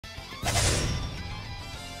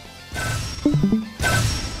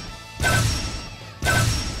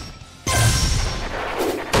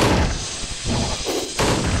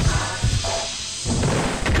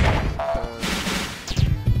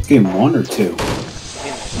Game 1 or 2?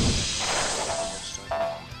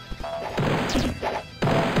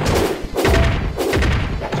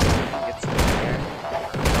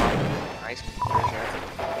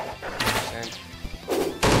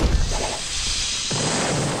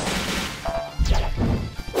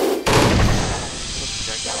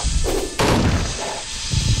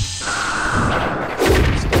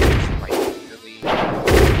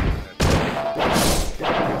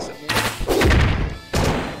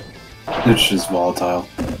 It's just volatile.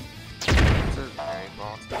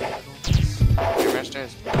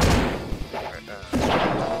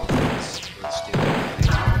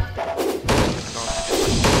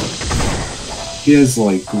 He has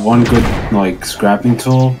like one good like scrapping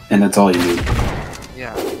tool, and that's all you need.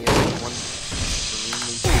 Yeah, he has like one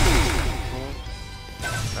extremely tool.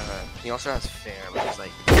 He also has fair, which is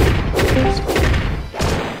like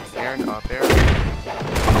fair and up air.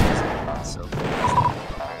 So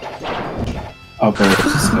up air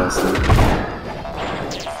is disgusting.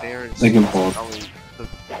 Fair is they can both. probably the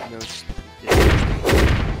most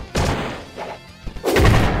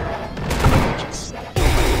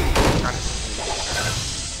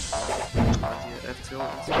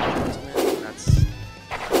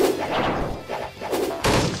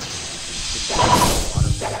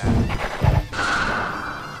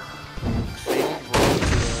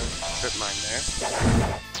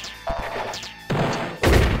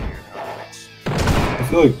I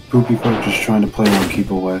feel like Poopy Coach is trying to play one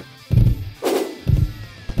keep away.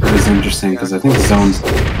 It was interesting because I think Zone's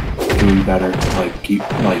doing better, like keep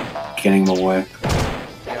getting him away.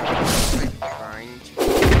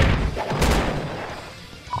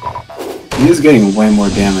 He is getting way more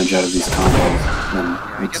damage out of these combos than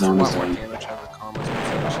what Zone is doing. Damage out of the combos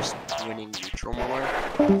because it's just winning neutral more.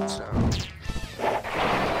 So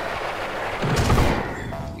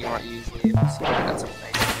you aren't usually able to see that. That's a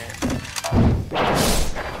nice hit.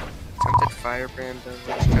 Tempted Firebrand does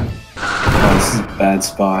what's good. Oh, this is a bad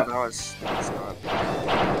spot. That's not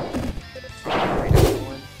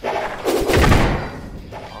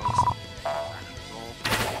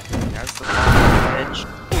That's the edge.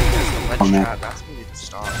 Oh, man. That's gonna be the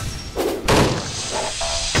stop.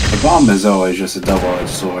 The bomb is always just a double-edged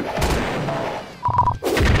sword.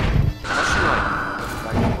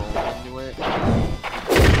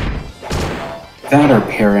 That or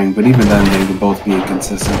pairing, but even then they can both be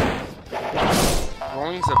inconsistent.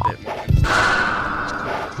 Rolling's a bit more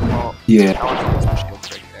consistent. Well, Yeah. that was almost a shield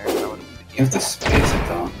trick there. That would have been You have to space it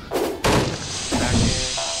though.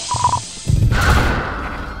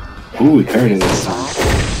 back Ooh, we parried it this time.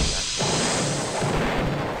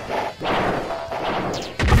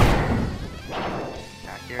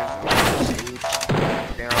 Back here, stage.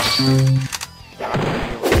 There on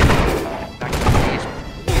back to the stage.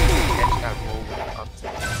 Catch that roll up to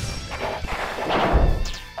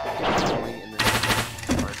rolling in this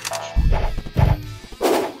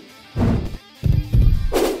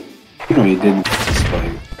You know he didn't display.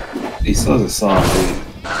 He still has a solid lead.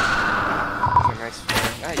 nice fair.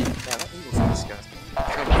 Yeah, that angle's disgusting.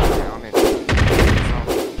 Down and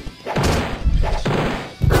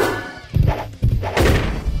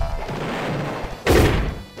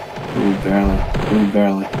Ooh, barely. Ooh,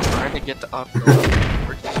 barely. trying to get the up throw.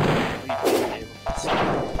 We're just really being able to see.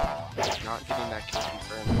 Not getting that kill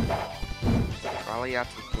confirmed. Probably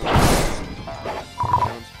after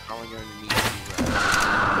Jones probably going to need to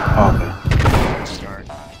Okay. start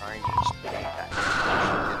trying to just make that.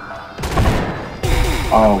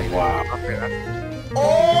 Oh, wow. Okay, that's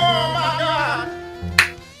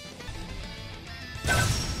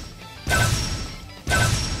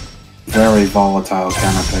Very volatile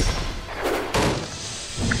counterpick.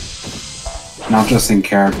 Not just in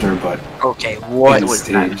character, but okay, what in was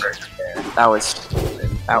that stage. first there? That was stupid.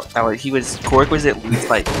 That was Korg was at least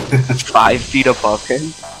like 5 feet above him.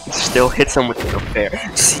 He still hits him with the fair.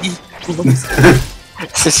 See?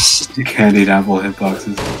 Candied apple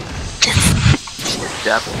hitboxes.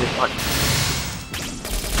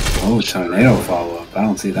 Oh, tornado follow-up. I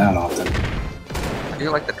don't see that often. I do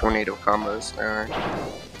like the tornado combos.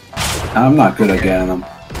 I'm not good at getting them.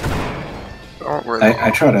 Don't worry.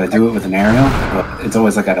 I try to do it with an aerial, but it's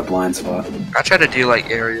always like at a blind spot. I try to do like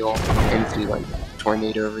aerial into like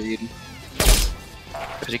tornado read.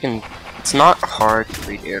 Cause you can. It's not hard to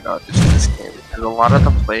read air dodges in this game because a lot of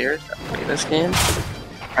the players that play this game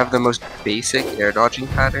have the most basic air dodging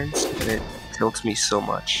patterns, and it tilts me so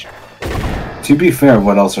much. To be fair,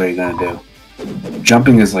 what else are you gonna do?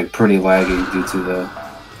 Jumping is like pretty laggy due to the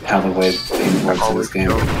how the way it works in this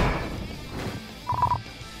game.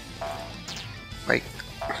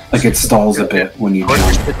 Like it stalls a bit when you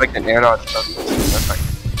jump. It's like an air dodge.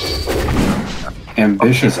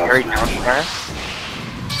 Ambitious Very up down smash.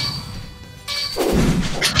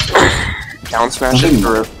 smash. Down smash it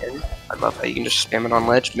for a pin. I love how you can just spam it on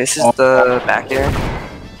ledge. Misses the back air.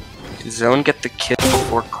 Zone get the kill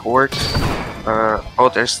before court.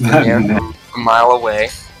 Oh, there's the air a mile away.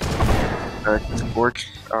 Court.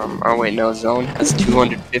 Oh wait, no. Zone has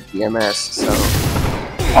 250 MS. So.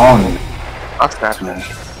 Oh. Not that much.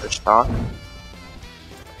 First thought.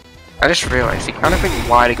 I just realized he kind of went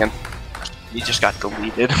wide again. He just got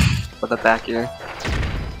deleted for the back air.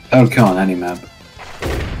 That would kill on any map.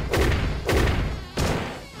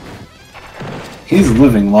 He's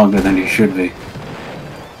living longer than he should be.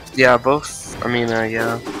 Yeah, both. I mean,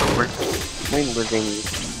 yeah, we're living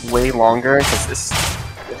way longer because this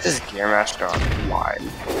is Gear Master on wide.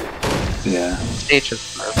 Yeah. Stage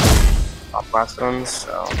is top last ones,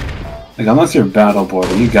 so. Like unless you're battle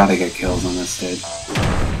border, you gotta get kills on this stage.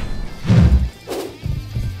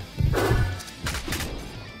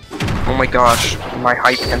 Oh my gosh, my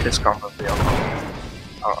hype Tempest combo failed.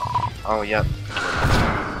 Oh, yep.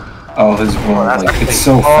 Oh, his roll, like, it's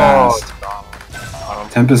so fast.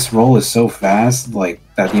 Tempest roll is so fast, like,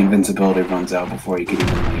 that the invincibility runs out before you can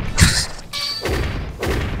even, like...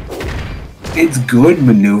 It's good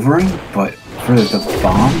maneuvering, but for the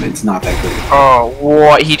bomb, it's not that good. Oh,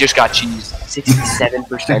 what? He just got cheesed.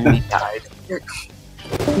 67% he died.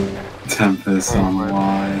 Tempest on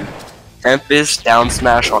Y. Tempest down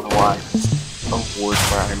smash on Y. A war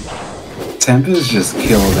crime. Tempest just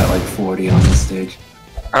killed at like 40 on this stage.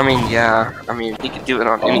 I mean, yeah. I mean, he could do it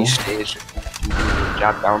on any stage.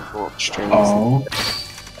 Jab down full strings. Oh.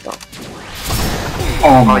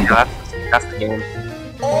 Oh Oh my god. That's the game.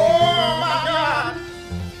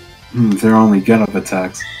 They're only get-up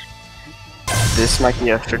attacks. This might be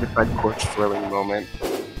a certified corpse throwing moment.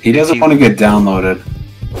 He doesn't want to get downloaded.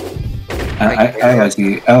 I like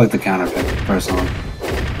the counter pick personally.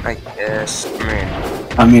 I guess,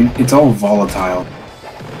 man. I mean, it's all volatile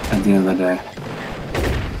at the end of the day.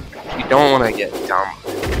 You don't want to get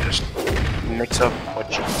downloaded. Just mix up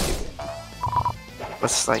what you do.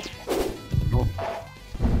 What's like?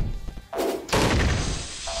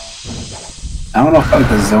 I don't know if I like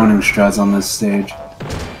the zoning strats on this stage.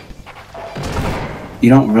 You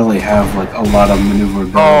don't really have like a lot of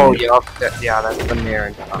maneuverability. Oh, yeah, that's the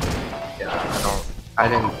mirror. Yeah, I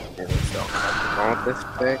didn't really feel wrong with this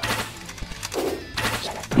pick.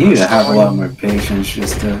 You need to have a lot more patience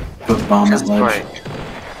just to put bomb at ledge.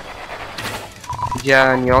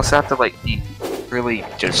 Yeah, and you also have to like be really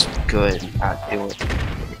just good at doing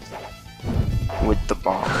with the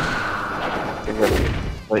bomb.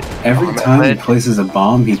 Every time he places a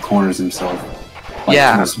bomb, he corners himself. Like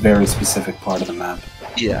yeah. in this very specific part of the map.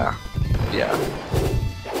 Yeah. Yeah.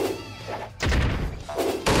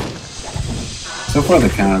 So far, the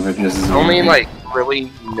counter pick is only like really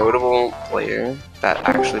notable player that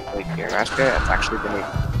actually played Gear Master that's actually been able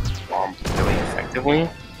to bomb really effectively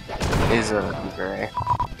is Uber.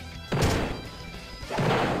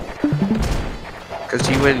 Because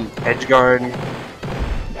he would edge guard,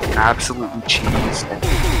 absolutely cheese. And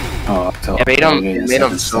it made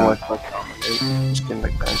him so much more dominant. Just in the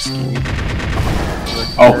grand scheme.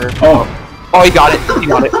 Oh, he got it! He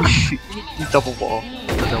got it! Double ball.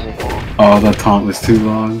 Double ball. Oh, that taunt was too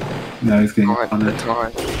long. Now he's getting on the it.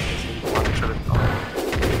 taunt.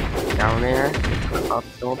 Down there, up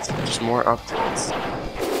tilts, just more up tilts.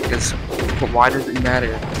 Because why does it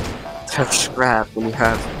matter to have scrap when you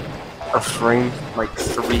have a frame like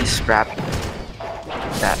 3 scrap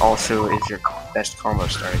that also is your best combo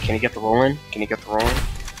starter? Can you get the roll in? Can you get the roll in?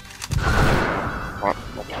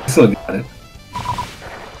 Still got it.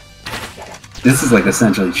 This is like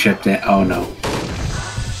essentially chipped in. Oh no.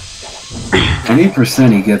 Any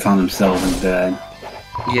percent he gets on himself is bad.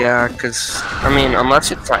 Yeah, cause I mean, unless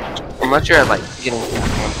you're at like getting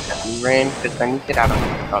 170 range, because then you get out of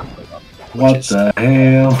the What the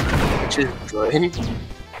hell? Which is good.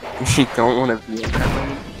 You don't want to be in that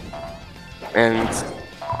range. And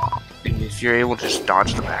if you're able to just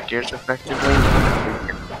dodge the back airs effectively, you can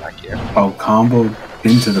get the back air. Oh, combo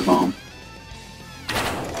into the bomb.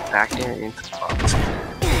 Back air into the box.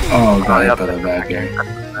 Oh, got hit by the back air.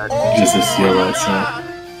 Just to steal that set.